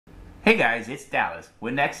Hey guys, it's Dallas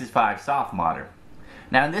with Nexus 5 softModder.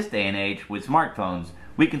 Now in this day and age with smartphones,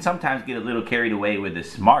 we can sometimes get a little carried away with the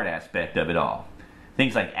smart aspect of it all.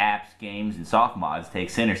 Things like apps, games, and soft mods take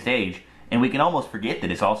center stage, and we can almost forget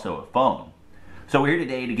that it's also a phone. So we're here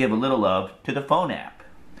today to give a little love to the phone app.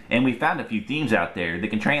 And we found a few themes out there that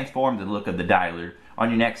can transform the look of the dialer on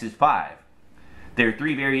your Nexus 5. There are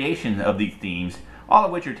 3 variations of these themes, all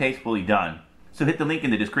of which are tastefully done. So hit the link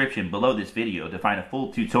in the description below this video to find a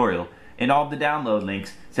full tutorial and all of the download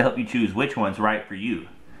links to help you choose which one's right for you.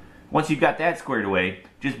 Once you've got that squared away,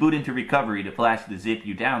 just boot into recovery to flash the zip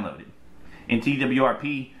you downloaded. In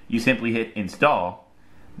TWRP, you simply hit install,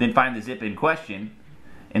 then find the zip in question,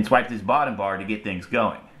 and swipe this bottom bar to get things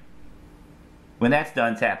going. When that's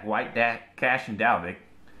done, tap White Cache and Dalvik,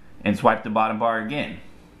 and swipe the bottom bar again.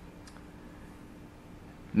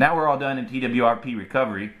 Now we're all done in TWRP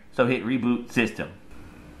recovery, so hit reboot system.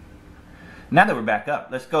 Now that we're back up,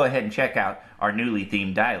 let's go ahead and check out our newly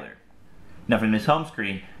themed dialer. Now from this home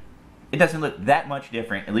screen, it doesn't look that much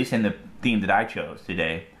different, at least in the theme that I chose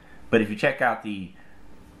today. But if you check out the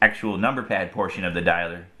actual number pad portion of the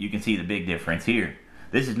dialer, you can see the big difference here.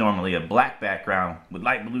 This is normally a black background with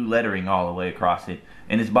light blue lettering all the way across it,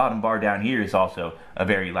 and this bottom bar down here is also a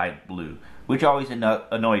very light blue, which always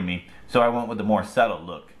annoyed me, so I went with a more subtle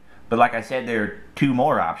look. But like I said, there are 2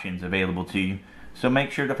 more options available to you, so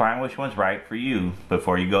make sure to find which one's right for you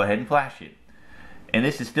before you go ahead and flash it. And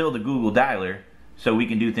this is still the Google dialer, so we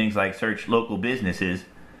can do things like search local businesses,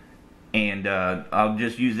 and I'll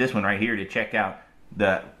just use this one right here to check out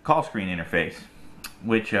the call screen interface,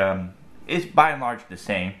 which is by and large the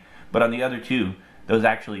same, but on the other 2, those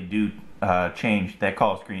actually do change that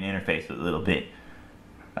call screen interface a little bit.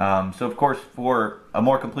 So of course, for a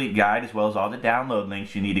more complete guide as well as all the download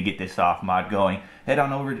links you need to get this soft mod going, head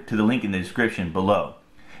on over to the link in the description below.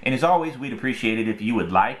 And as always, we'd appreciate it if you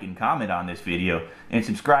would like and comment on this video and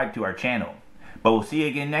subscribe to our channel. But we'll see you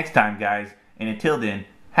again next time, guys, and until then,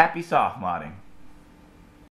 happy soft modding.